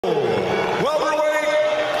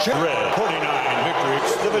Red, 49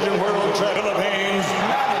 victories. Division World Champion Philippines.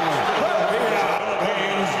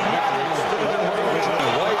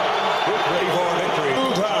 White, ready for victory.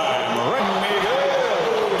 Two-time Miguel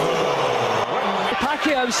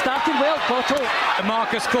Pacquiao started well, Cotto.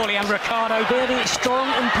 Marcus Corley and Ricardo. Very strong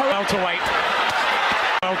and powerful.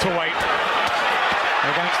 Welterweight.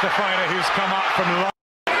 Against the fighter who's come up from long.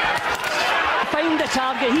 Find the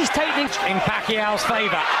target, he's tightening. In Pacquiao's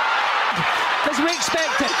favour. As we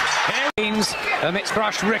expected. Amidst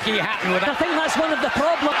crushed Ricky Hatton with I think that's one of the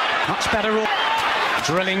problems. much better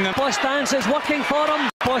drilling them. Boss stance is working for him.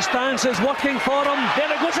 Boss stance is working for him.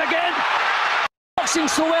 There it goes again. Boxing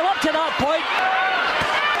so well up to that point.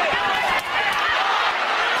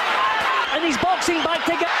 And he's boxing back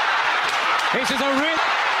together. This is a real.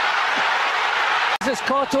 This is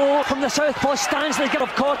Cotto from the southpaw stance. They get of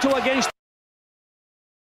Cotto against.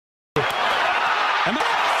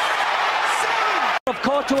 Of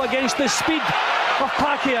Cotto against the speed of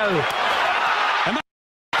Pacquiao.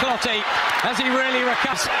 Clottey, as he really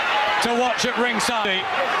recovers to watch at ringside.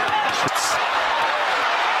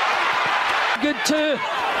 Good too.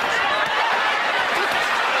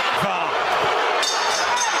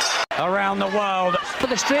 Around the world. For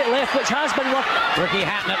the straight left, which has been working. Ricky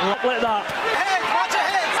Hatton at Like that.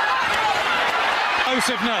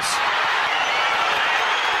 explosiveness.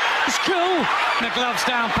 It's cool. The gloves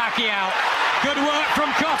down, Pacquiao. Good work from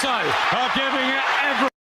Cotto. Giving it every.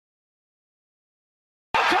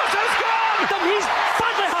 Cotto's gone! He's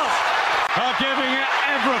badly hurt. Giving it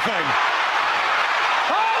everything.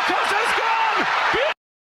 Oh, Cotto's gone!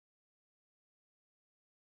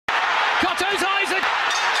 Cotto's eyes are.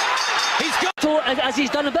 He's got. As he's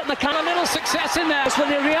done a bit mechanical. A little success in there. That's when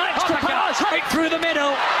he reacts to pass. Right through the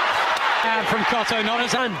middle. And from Cotto, not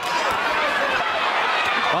his hand.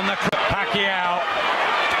 On the Pacquiao.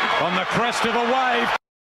 On the crest of a wave.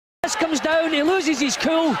 This comes down, he loses his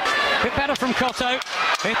cool. Bit better from Cotto.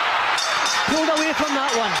 Pulled away from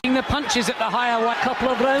that one. The punches at the higher one. Couple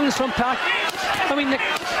of rounds from Pacquiao.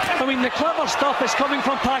 I mean the clever stuff is coming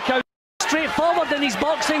from Pacquiao. Straightforward in his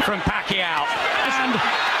boxing. From Pacquiao. And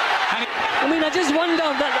I just wonder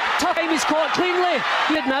that tough time he's caught cleanly.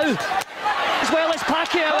 Good now. As well as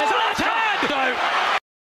Pacquiao. Left hand!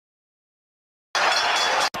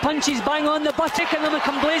 Punches bang on the butt, taking them and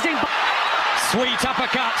come blazing. Sweet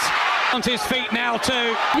uppercuts on his feet now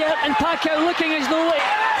too. Yeah, and Pacquiao looking as though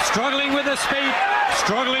struggling with the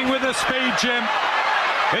speed, Jim.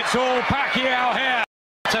 It's all Pacquiao here.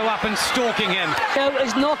 So up and stalking him. Pacquiao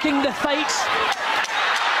is knocking the fights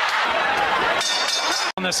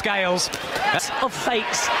on the scales of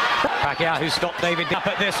fights. Pacquiao, who stopped David up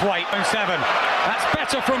at this weight, 7. That's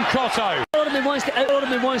better from Cotto.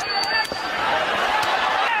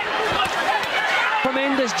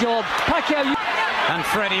 Tremendous job. Pacquiao and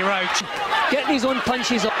Freddie Roach getting his own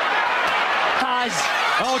punches up.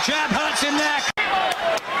 Oh, jab hurts him there.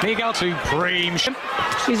 Miguel supreme.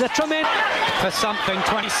 He's a tremendous for something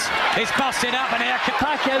twice. He's busted up and here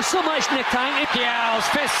Pacquiao so much in the tank. Pacquiao's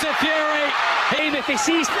fists of fury. If he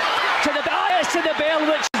sees to the bell,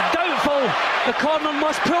 which is doubtful, the corner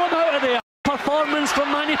must pull him out of there. Performance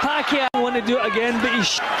from Manny Pacquiao. I want to do it again, but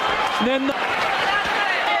he's then.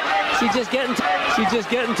 She's just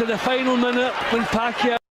getting to the final minute when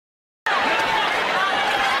Pacquiao.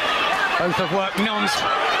 Both have worked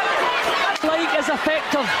Like is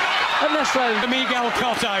effective in this round. Miguel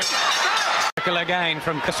Cotto. Again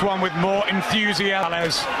from this one with more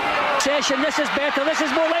enthusiasm. Session. This is better. This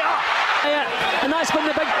is more like and that's when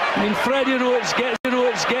the big. Freddie Roach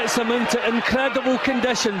gets him into incredible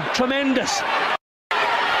condition. Tremendous.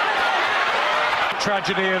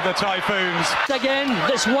 Tragedy of the Typhoons. Again,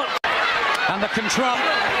 this work. And the control.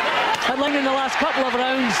 And in the last couple of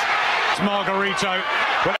rounds. It's Margarito.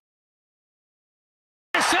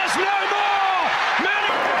 It says no more!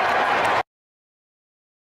 Manny!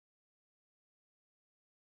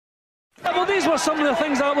 Well, these were some of the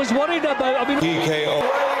things I was worried about.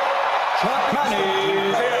 TKO.